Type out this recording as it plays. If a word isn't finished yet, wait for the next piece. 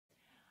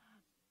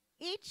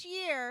Each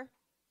year,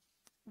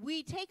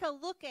 we take a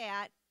look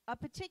at a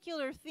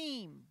particular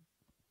theme.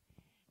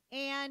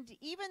 And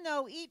even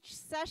though each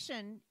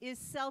session is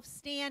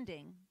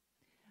self-standing,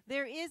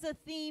 there is a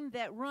theme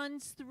that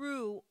runs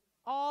through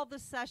all the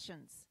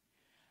sessions.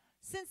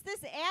 Since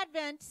this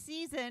Advent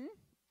season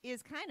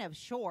is kind of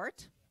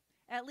short,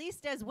 at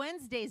least as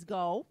Wednesdays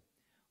go,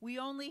 we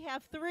only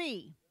have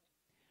 3.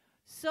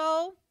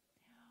 So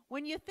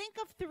when you think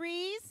of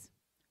threes,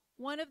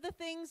 one of the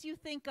things you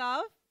think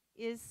of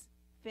is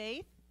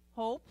faith,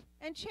 hope,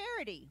 and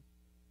charity,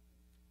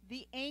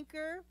 the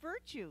anchor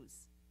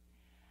virtues.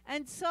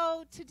 And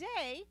so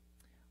today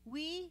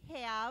we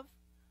have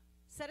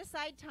set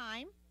aside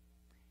time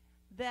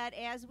that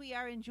as we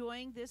are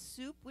enjoying this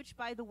soup, which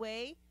by the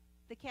way,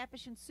 the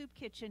Capuchin Soup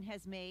Kitchen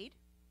has made,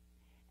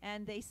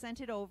 and they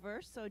sent it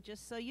over, so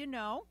just so you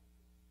know.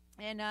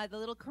 And the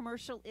little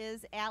commercial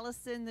is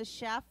Allison, the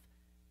chef,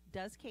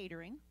 does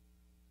catering.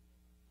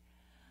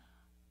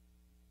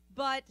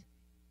 But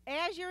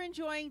as you're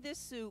enjoying this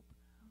soup,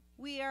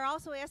 we are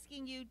also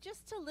asking you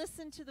just to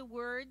listen to the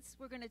words.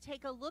 We're going to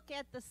take a look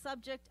at the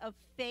subject of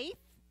faith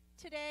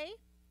today.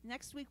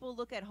 Next week we'll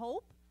look at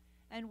hope,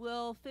 and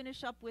we'll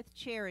finish up with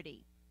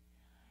charity.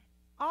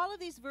 All of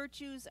these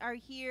virtues are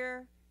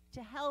here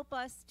to help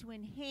us to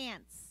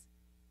enhance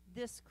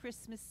this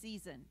Christmas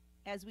season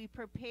as we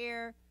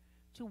prepare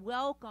to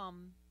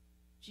welcome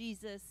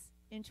Jesus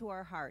into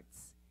our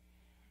hearts.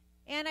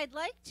 And I'd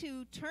like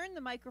to turn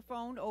the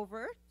microphone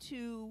over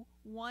to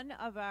one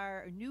of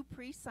our new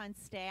priests on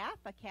staff,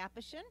 a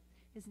Capuchin.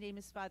 His name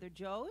is Father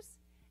Jose,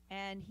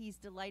 and he's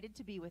delighted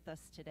to be with us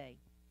today.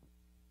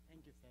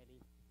 Thank you, Sally.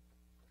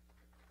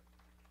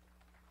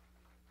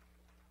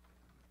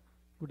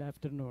 Good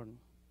afternoon.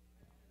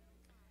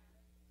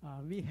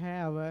 We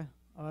have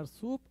our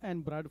soup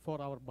and bread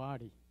for our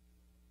body.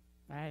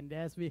 And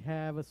as we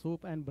have a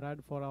soup and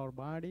bread for our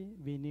body,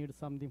 we need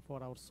something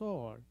for our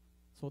soul.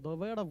 So the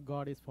word of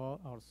God is for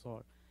our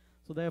soul.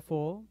 So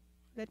therefore,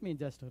 let me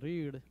just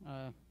read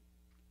a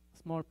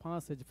small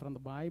passage from the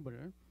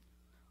Bible,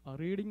 a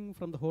reading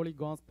from the Holy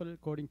Gospel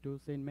according to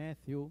St.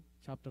 Matthew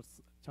chapter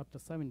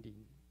 17.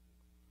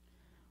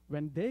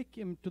 When they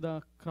came to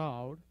the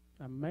crowd,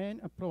 a man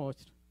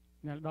approached,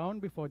 knelt down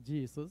before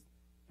Jesus,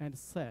 and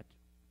said,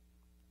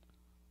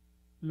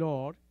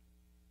 "Lord,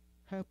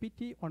 have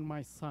pity on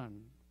my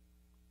son,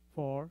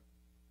 for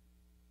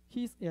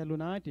he is a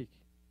lunatic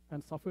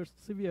and suffers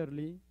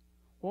severely.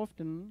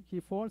 Often he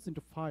falls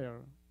into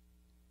fire,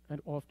 and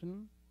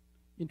often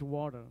into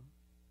water.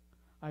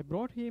 I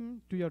brought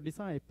him to your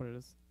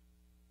disciples,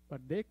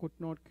 but they could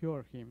not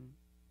cure him."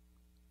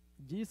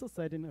 Jesus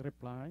said in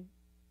reply,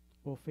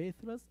 "O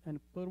faithless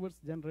and perverse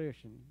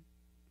generation,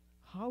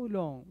 how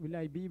long will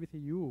I be with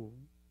you?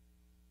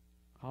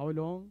 How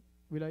long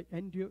will I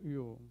endure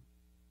you?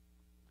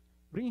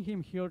 Bring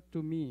him here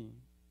to me."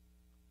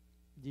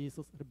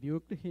 Jesus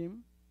rebuked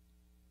him,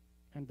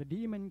 and the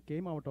demon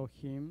came out of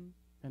him,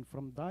 and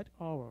from that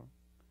hour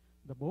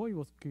the boy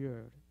was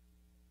cured.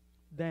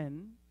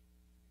 Then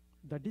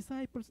the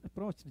disciples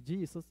approached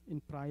Jesus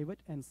in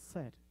private and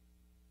said,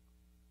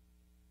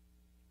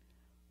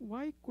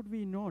 "Why could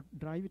we not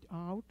drive it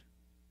out?"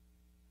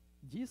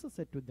 Jesus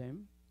said to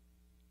them,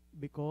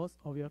 "Because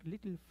of your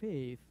little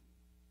faith.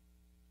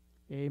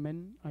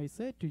 Amen, I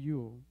say to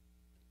you,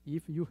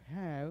 if you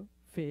have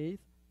faith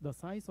the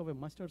size of a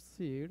mustard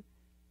seed,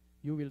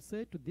 you will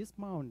say to this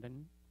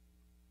mountain,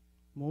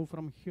 'Move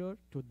from here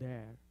to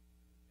there,'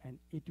 and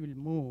it will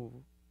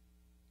move.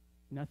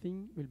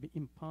 Nothing will be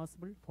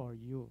impossible for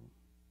you."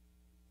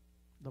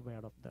 The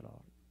word of the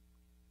Lord.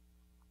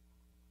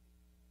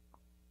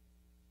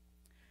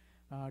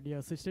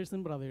 Dear sisters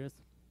and brothers,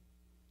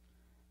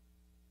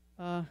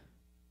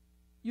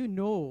 you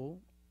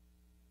know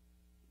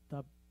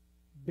the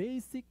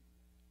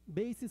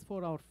basis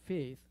for our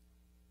faith.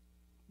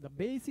 The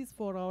basis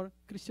for our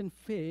Christian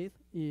faith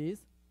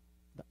is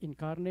the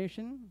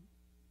incarnation,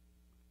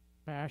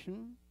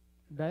 passion,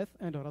 death,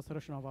 and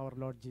resurrection of our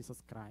Lord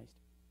Jesus Christ.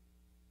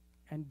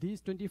 And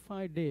these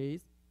 25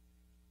 days,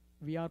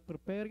 we are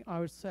preparing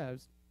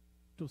ourselves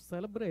to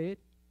celebrate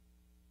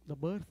the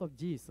birth of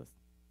Jesus.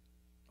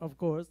 Of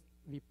course,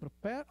 we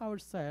prepare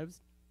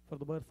ourselves for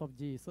the birth of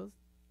Jesus.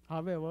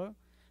 However,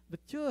 the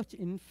church,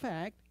 in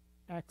fact,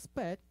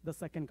 expects the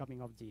second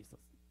coming of Jesus.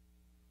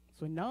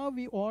 So now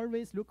we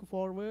always look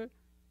forward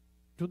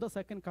to the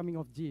second coming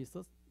of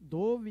Jesus,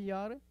 though we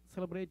are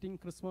celebrating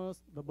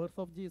Christmas, the birth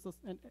of Jesus,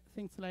 and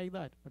things like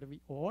that. But we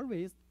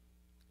always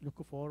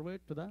look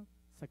forward to the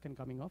second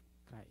coming of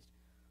Christ.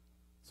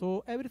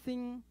 So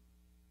everything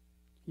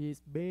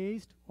is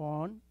based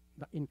on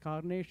the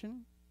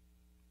incarnation,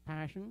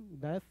 passion,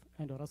 death,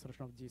 and the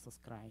resurrection of Jesus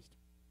Christ.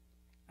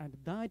 And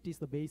that is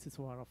the basis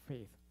for our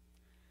faith.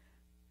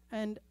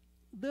 And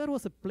there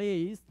was a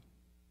place,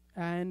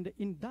 and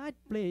in that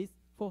place,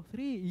 for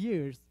 3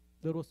 years,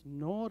 there was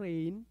no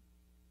rain,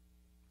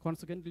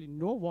 consequently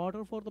no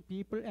water for the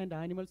people and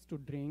animals to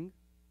drink,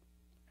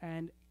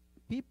 and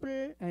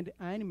people and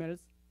animals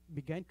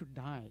began to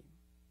die.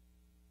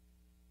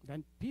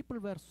 Then people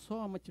were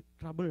so much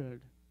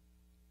troubled.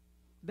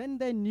 Then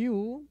they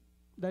knew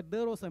that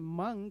there was a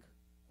monk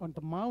on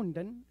the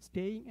mountain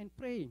staying and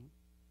praying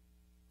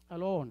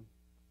alone.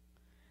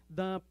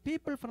 The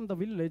people from the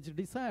village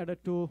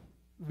decided to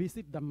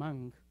visit the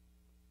monk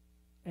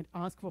and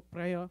ask for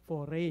prayer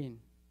for rain.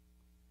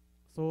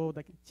 So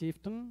the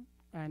chieftain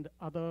and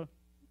other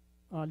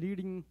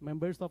leading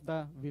members of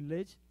the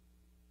village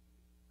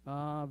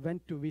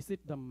went to visit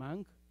the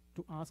monk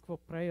to ask for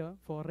prayer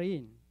for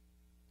rain.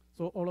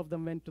 So all of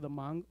them went to the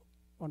monk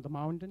on the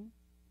mountain,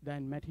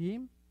 then met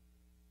him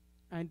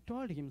and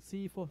told him,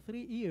 see, for 3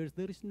 years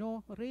there is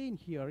no rain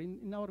here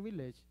in our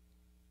village,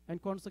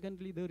 and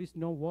consequently there is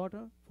no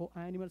water for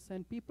animals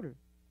and people,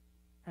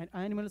 and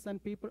animals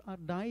and people are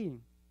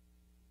dying.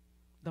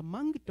 The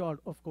monk told,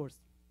 of course,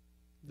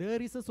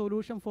 there is a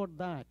solution for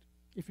that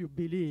if you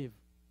believe.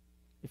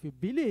 If you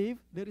believe,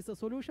 there is a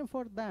solution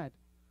for that.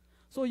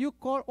 So you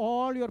call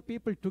all your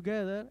people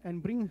together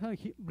and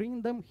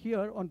bring them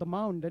here on the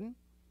mountain.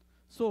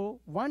 So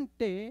one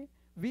day,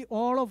 we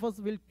all of us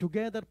will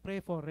together pray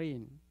for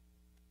rain.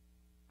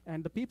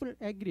 And the people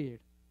agreed.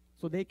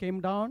 So they came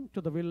down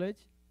to the village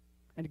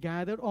and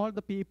gathered all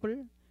the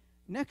people.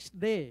 Next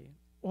day,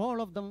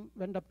 all of them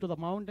went up to the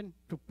mountain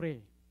to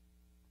pray.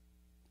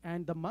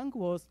 And the monk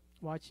was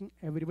watching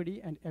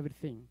everybody and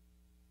everything.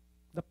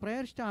 The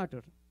prayer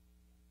started.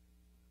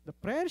 The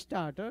prayer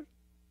started,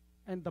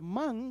 and the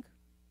monk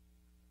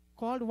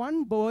called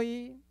one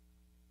boy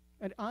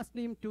and asked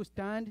him to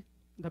stand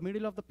in the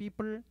middle of the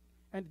people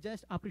and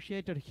just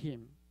appreciated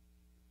him,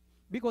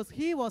 because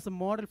he was a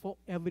model for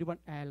everyone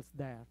else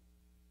there.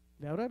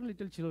 There were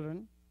little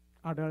children,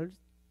 adults,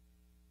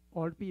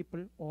 old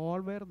people,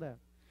 all were there.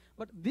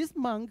 But this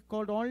monk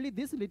called only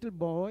this little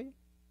boy,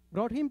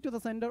 brought him to the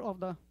center of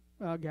the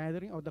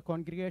gathering of the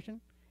congregation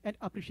and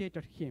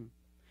appreciated him.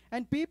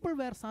 And people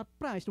were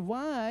surprised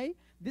why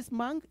this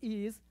monk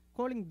is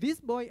calling this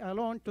boy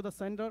alone to the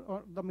center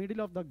or the middle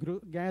of the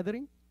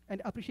gathering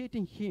and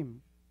appreciating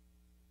him.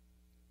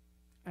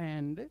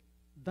 And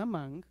the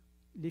monk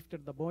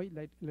lifted the boy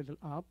little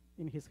up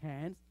in his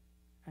hands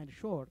and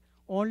showed,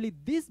 only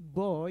this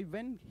boy,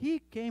 when he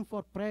came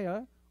for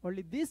prayer,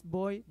 only this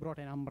boy brought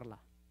an umbrella,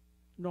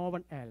 no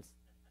one else.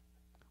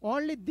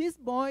 Only this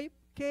boy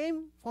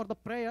came for the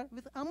prayer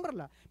with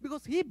umbrella,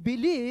 because he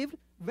believed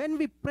when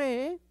we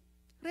pray,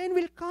 rain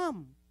will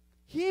come.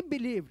 He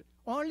believed.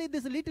 Only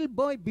this little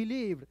boy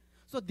believed.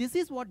 So this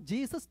is what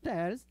Jesus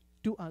tells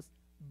to us.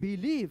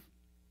 Believe.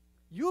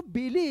 You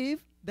believe,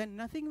 then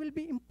nothing will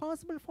be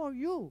impossible for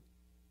you.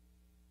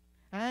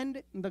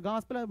 And in the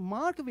Gospel of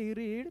Mark we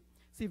read,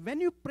 see,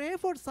 when you pray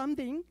for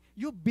something,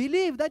 you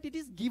believe that it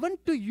is given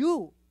to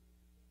you.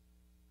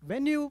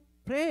 When you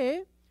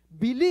pray,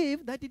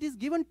 believe that it is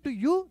given to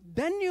you,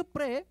 then you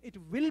pray, it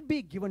will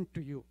be given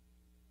to you.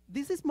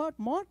 This is not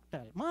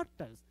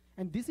mortals.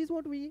 And this is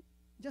what we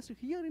just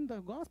hear in the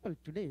gospel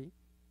today.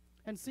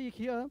 And see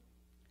here,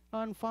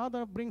 and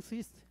father brings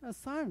his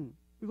son,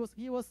 because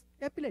he was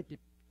epileptic.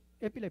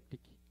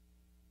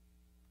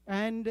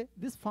 And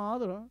this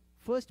father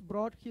first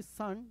brought his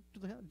son to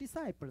the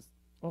disciples.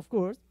 Of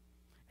course,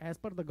 as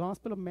per the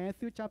Gospel of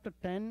Matthew chapter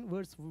 10,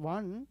 verse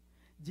 1,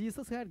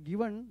 Jesus had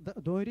given the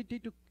authority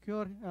to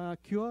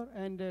cure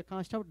and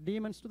cast out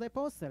demons to the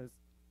apostles.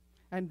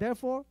 And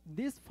therefore,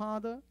 this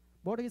father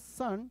brought his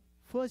son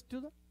first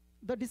to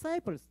the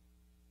disciples.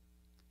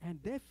 And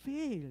they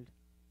failed.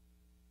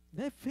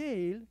 They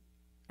failed,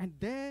 and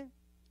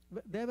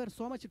they were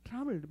so much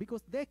troubled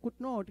because they could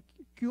not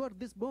cure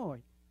this boy.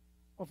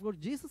 Of course,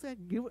 Jesus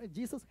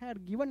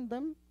had given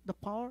them the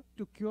power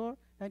to cure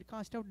and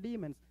cast out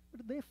demons,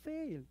 but they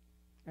failed.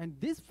 And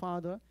this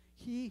father,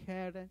 he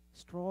had a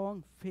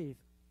strong faith.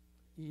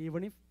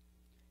 Even if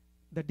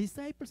the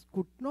disciples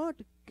could not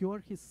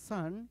cure his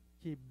son,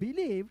 he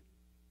believed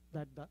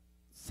that the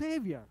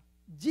Savior,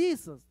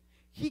 Jesus,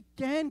 he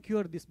can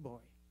cure this boy.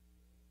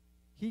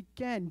 He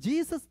can.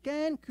 Jesus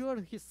can cure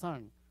his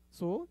son.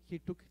 So he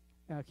took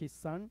his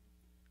son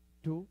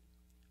to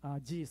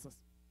Jesus.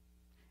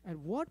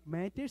 And what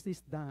matters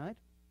is that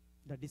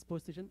the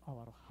disposition of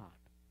our heart.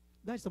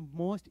 That's the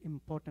most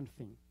important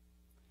thing.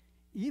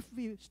 If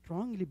we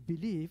strongly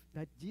believe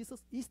that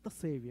Jesus is the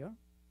Savior,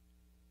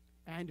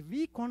 and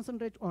we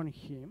concentrate on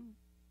him,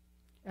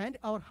 and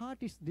our heart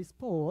is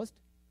disposed,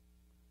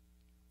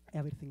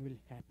 everything will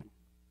happen.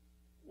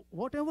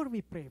 Whatever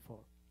we pray for,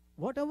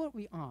 whatever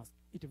we ask,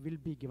 it will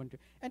be given to you.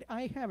 And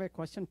I have a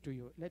question to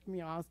you. Let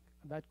me ask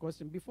that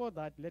question. Before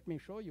that, let me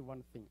show you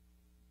one thing.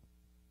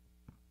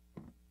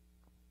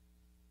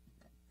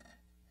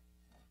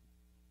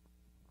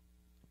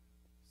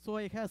 So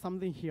I have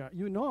something here.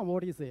 You know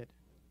what is it?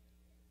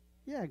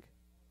 Egg.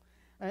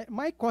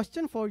 My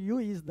question for you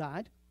is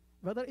that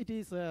whether it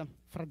is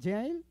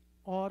fragile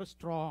or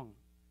strong.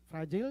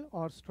 Fragile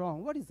or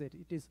strong. What is it?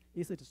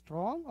 Is it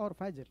strong or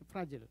fragile?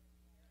 Fragile.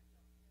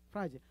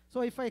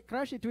 So if I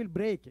crush, it will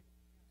break.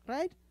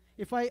 Right?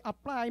 If I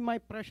apply my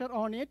pressure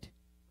on it,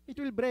 it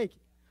will break.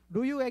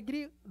 Do you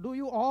agree? Do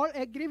you all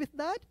agree with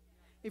that?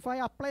 If I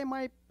apply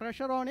my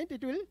pressure on it,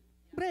 it will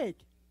break.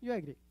 You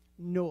agree?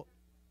 No.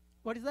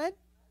 What is that?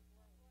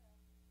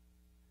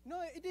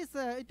 No, it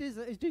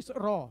is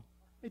raw.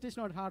 It is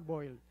not hard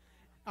boiled.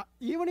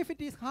 Even if it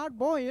is hard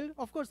boiled,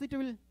 of course it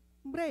will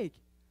break.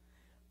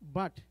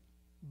 But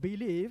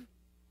believe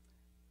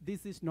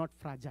this is not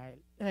fragile.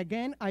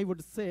 Again, I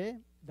would say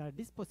the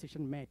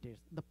disposition matters.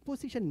 The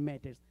position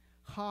matters.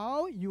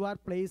 How you are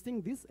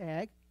placing this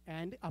egg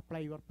and apply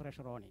your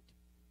pressure on it.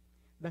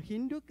 The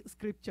Hindu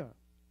scripture,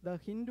 the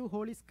Hindu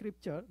holy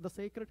scripture, the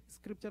sacred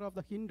scripture of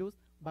the Hindus,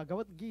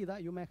 Bhagavad Gita,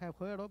 you may have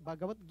heard of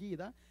Bhagavad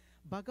Gita.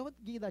 Bhagavad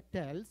Gita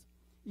tells,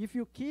 if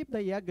you keep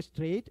the egg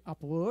straight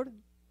upward,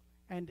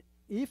 and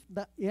if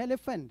the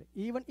elephant,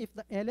 even if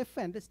the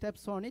elephant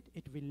steps on it,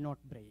 it will not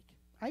break.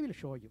 I will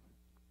show you.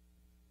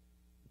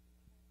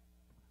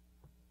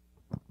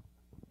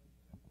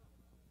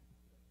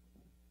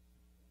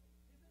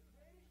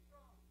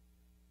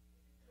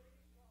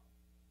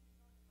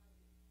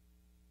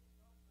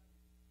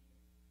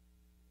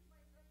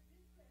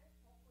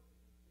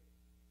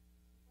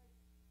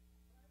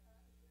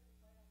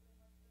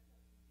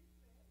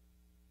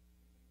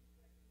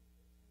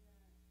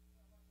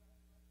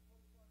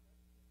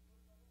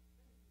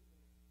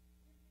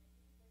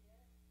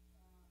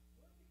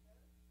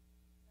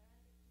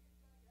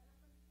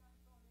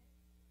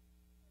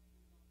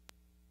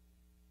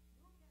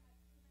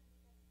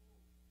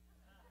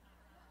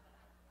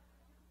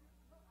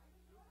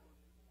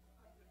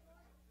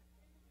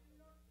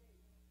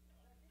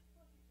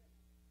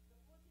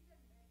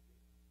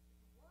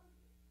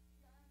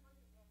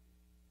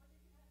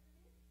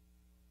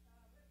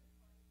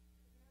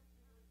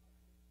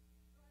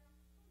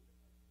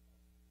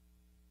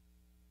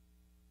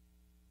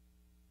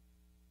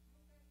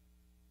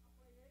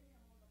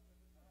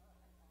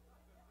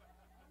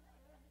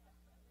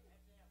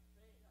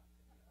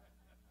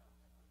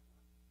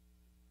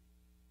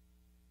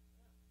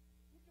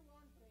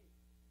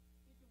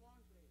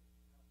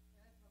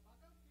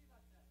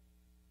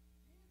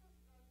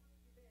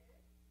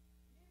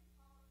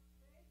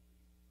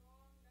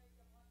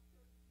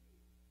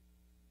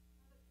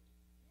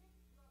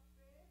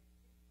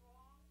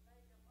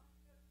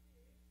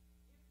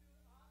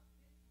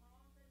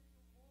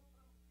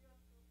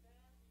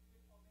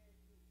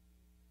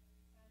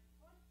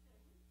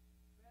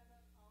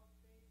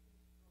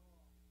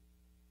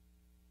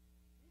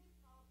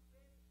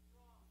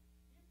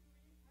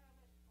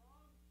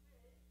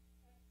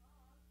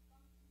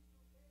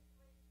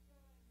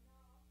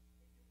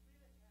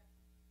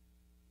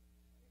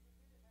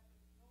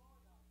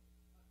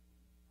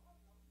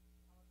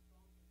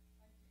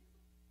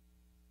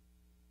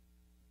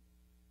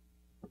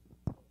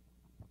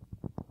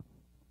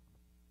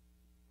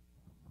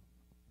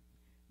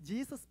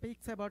 Jesus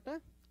speaks about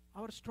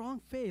our strong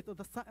faith.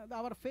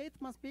 Our faith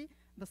must be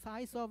the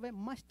size of a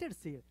mustard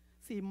seed.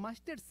 See,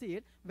 mustard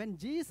seed, when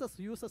Jesus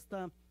uses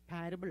the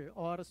parable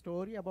or a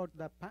story about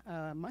the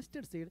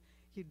mustard seed,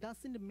 he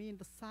doesn't mean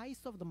the size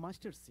of the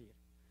mustard seed.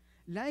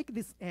 Like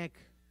this egg,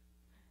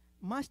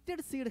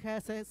 mustard seed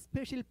has a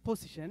special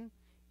position.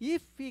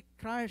 If we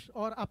crush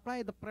or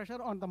apply the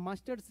pressure on the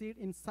mustard seed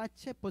in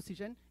such a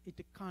position,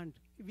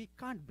 we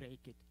can't break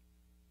it.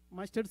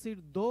 Mustard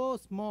seed, though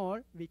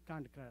small, we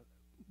can't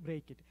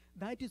break it.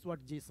 That is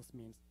what Jesus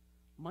means.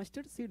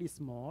 Mustard seed is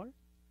small,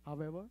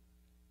 however,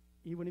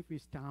 even if we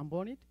stamp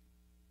on it,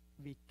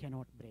 we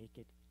cannot break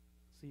it.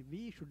 See,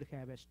 we should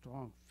have a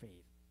strong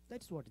faith.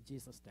 That's what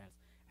Jesus tells.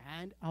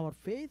 And our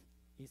faith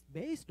is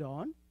based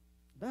on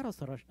the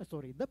resurrection,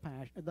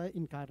 the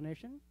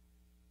incarnation,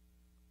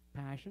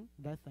 passion,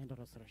 death, and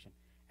resurrection.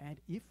 And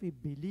if we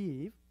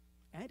believe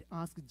and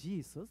ask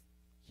Jesus,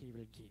 he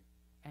will give.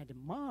 And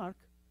Mark,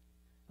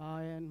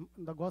 in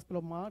the Gospel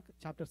of Mark,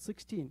 chapter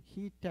 16,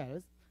 he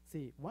tells,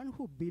 see, one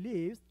who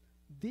believes,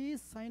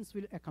 these signs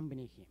will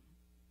accompany him.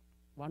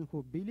 One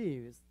who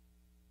believes,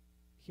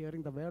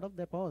 hearing the word of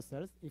the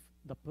apostles, if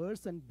the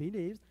person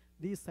believes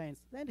these signs,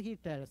 then he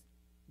tells,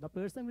 the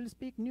person will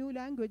speak new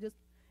languages.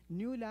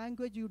 New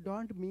language you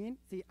don't mean,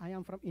 see, I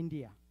am from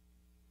India.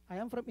 I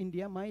am from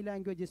India, my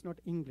language is not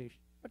English,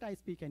 but I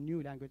speak a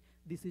new language.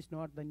 This is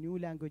not the new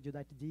language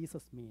that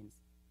Jesus means.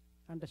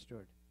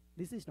 Understood?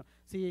 This is not.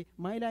 See,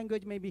 my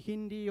language may be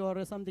Hindi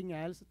or something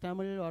else,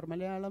 Tamil or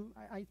Malayalam.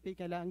 I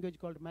speak a language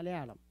called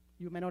Malayalam.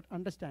 You may not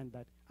understand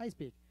that. I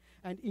speak.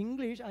 And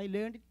English, I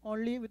learned it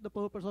only with the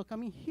purpose of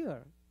coming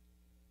here.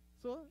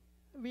 So,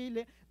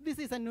 this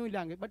is a new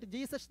language. But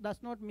Jesus does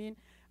not mean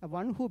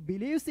one who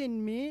believes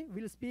in me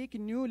will speak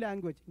new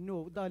language.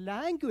 No, the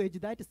language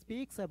that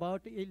speaks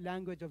about a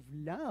language of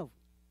love.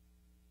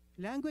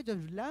 Language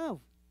of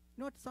love,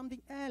 not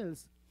something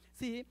else.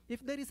 See,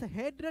 if there is a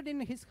hatred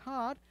in his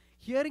heart,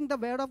 hearing the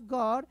word of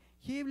God,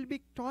 he will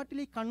be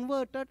totally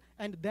converted,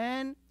 and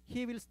then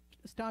he will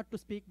start to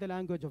speak the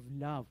language of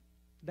love.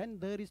 Then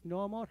there is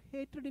no more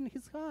hatred in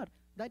his heart.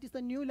 That is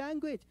the new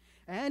language.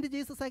 And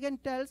Jesus again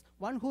tells,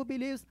 one who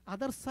believes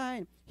other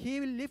sign, he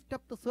will lift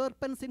up the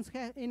serpents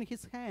in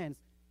his hands.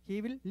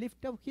 He will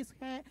lift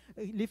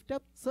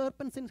up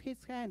serpents in his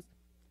hands.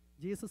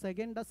 Jesus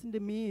again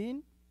doesn't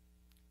mean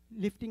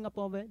lifting up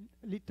of a,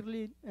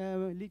 literally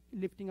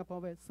lifting up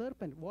of a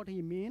serpent. What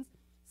he means,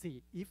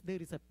 See, if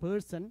there is a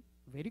person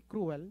very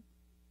cruel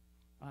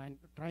and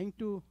trying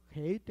to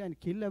hate and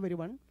kill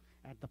everyone,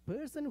 and the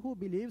person who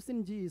believes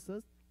in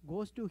Jesus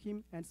goes to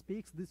him and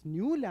speaks this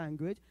new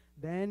language,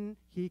 then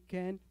he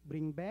can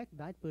bring back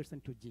that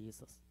person to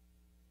Jesus.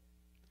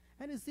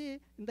 And you see,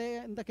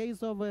 in the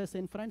case of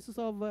St. Francis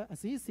of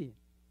Assisi,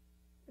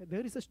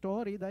 there is a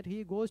story that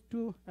he goes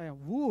to a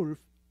wolf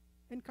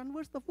and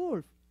converts the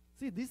wolf.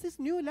 See, this is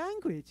new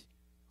language.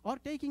 Or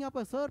taking up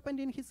a serpent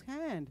in his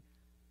hand.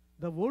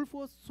 The wolf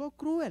was so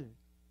cruel.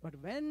 But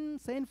when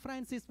St.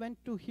 Francis went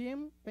to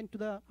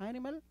the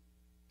animal,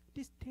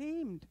 it is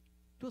tamed.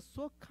 It was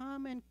so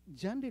calm and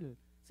gentle.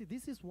 See,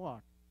 this is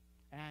what.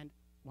 And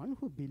one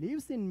who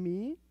believes in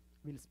me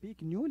will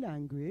speak new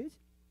language.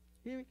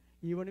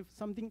 Even if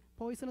something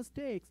poisonous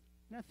takes,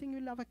 nothing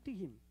will affect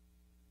him.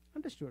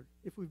 Understood?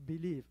 If we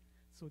believe.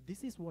 So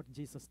this is what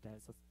Jesus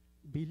tells us.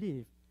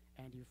 Believe.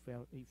 And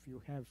if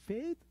you have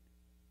faith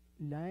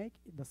like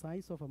the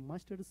size of a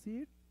mustard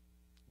seed,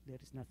 there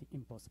is nothing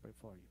impossible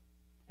for you.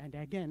 And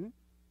again,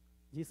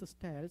 Jesus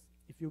tells,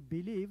 if you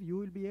believe, you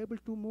will be able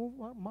to move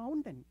a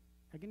mountain.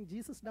 Again,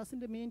 Jesus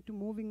doesn't mean to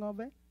moving of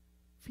a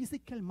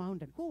physical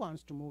mountain. Who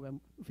wants to move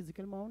a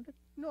physical mountain?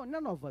 No,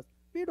 none of us.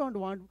 We don't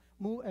want to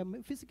move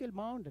a physical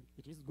mountain.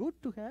 It is good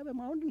to have a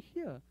mountain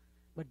here.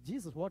 But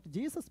what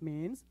Jesus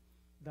means,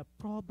 the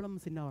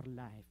problems in our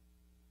life,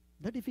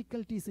 the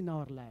difficulties in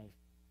our life,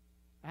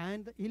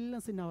 and the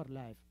illness in our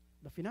life,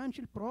 the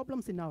financial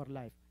problems in our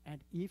life. And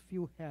if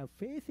you have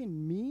faith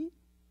in me,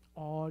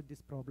 all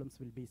these problems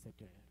will be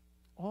settled.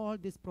 All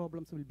these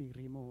problems will be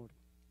removed.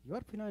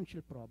 Your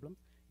financial problems,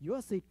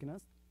 your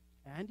sickness,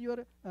 and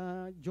your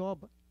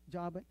job,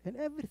 and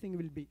everything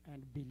will be,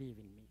 and believe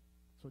in me.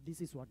 So this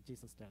is what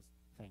Jesus does.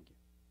 Thank you.